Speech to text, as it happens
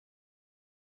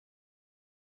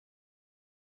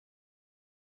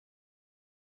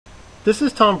This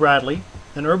is Tom Bradley,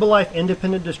 an Herbalife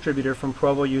independent distributor from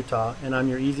Provo, Utah, and I'm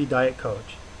your Easy Diet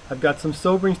Coach. I've got some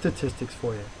sobering statistics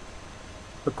for you.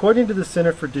 According to the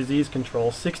Center for Disease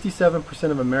Control, 67%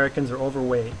 of Americans are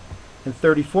overweight and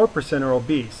 34% are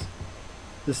obese.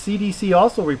 The CDC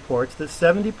also reports that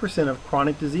 70% of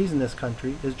chronic disease in this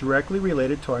country is directly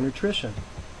related to our nutrition.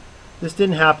 This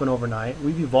didn't happen overnight.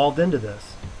 We've evolved into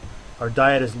this. Our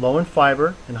diet is low in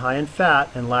fiber and high in fat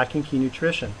and lacking key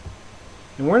nutrition.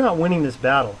 And we're not winning this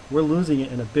battle. We're losing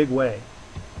it in a big way.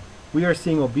 We are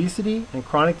seeing obesity and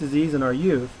chronic disease in our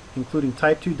youth, including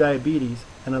type 2 diabetes,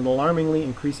 at an alarmingly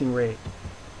increasing rate.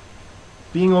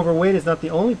 Being overweight is not the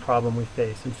only problem we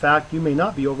face. In fact, you may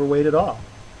not be overweight at all.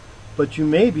 But you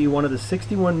may be one of the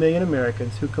 61 million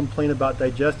Americans who complain about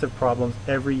digestive problems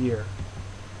every year,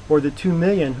 or the 2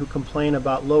 million who complain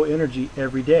about low energy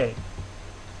every day.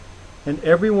 And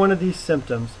every one of these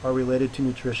symptoms are related to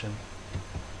nutrition.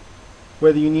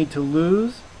 Whether you need to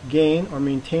lose, gain, or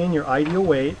maintain your ideal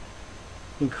weight,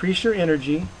 increase your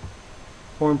energy,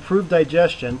 or improve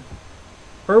digestion,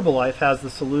 Herbalife has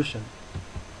the solution.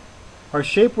 Our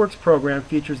ShapeWorks program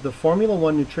features the Formula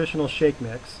One nutritional shake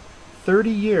mix.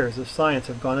 30 years of science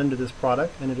have gone into this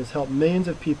product, and it has helped millions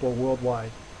of people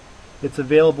worldwide. It's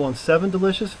available in 7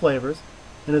 delicious flavors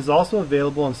and is also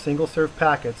available in single-serve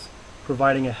packets,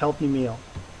 providing a healthy meal.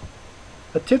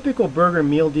 A typical burger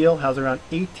meal deal has around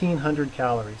 1,800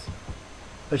 calories.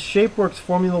 A ShapeWorks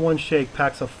Formula One shake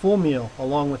packs a full meal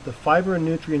along with the fiber and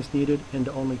nutrients needed into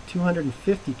only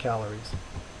 250 calories.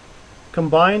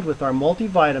 Combined with our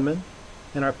multivitamin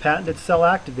and our patented cell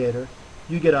activator,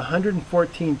 you get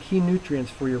 114 key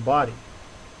nutrients for your body.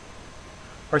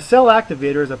 Our cell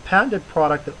activator is a patented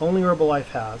product that only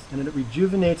Herbalife has, and it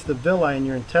rejuvenates the villi in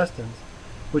your intestines,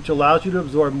 which allows you to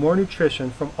absorb more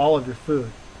nutrition from all of your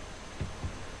food.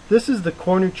 This is the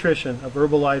core nutrition of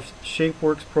Herbalife's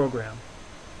ShapeWorks program.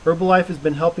 Herbalife has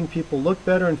been helping people look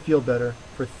better and feel better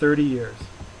for 30 years.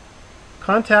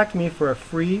 Contact me for a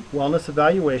free wellness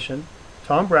evaluation,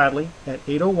 Tom Bradley, at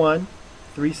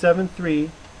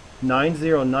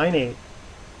 801-373-9098,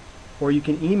 or you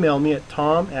can email me at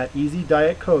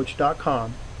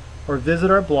tom@easydietcoach.com or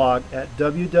visit our blog at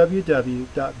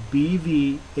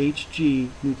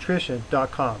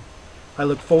www.bvhgnutrition.com. I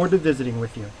look forward to visiting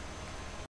with you.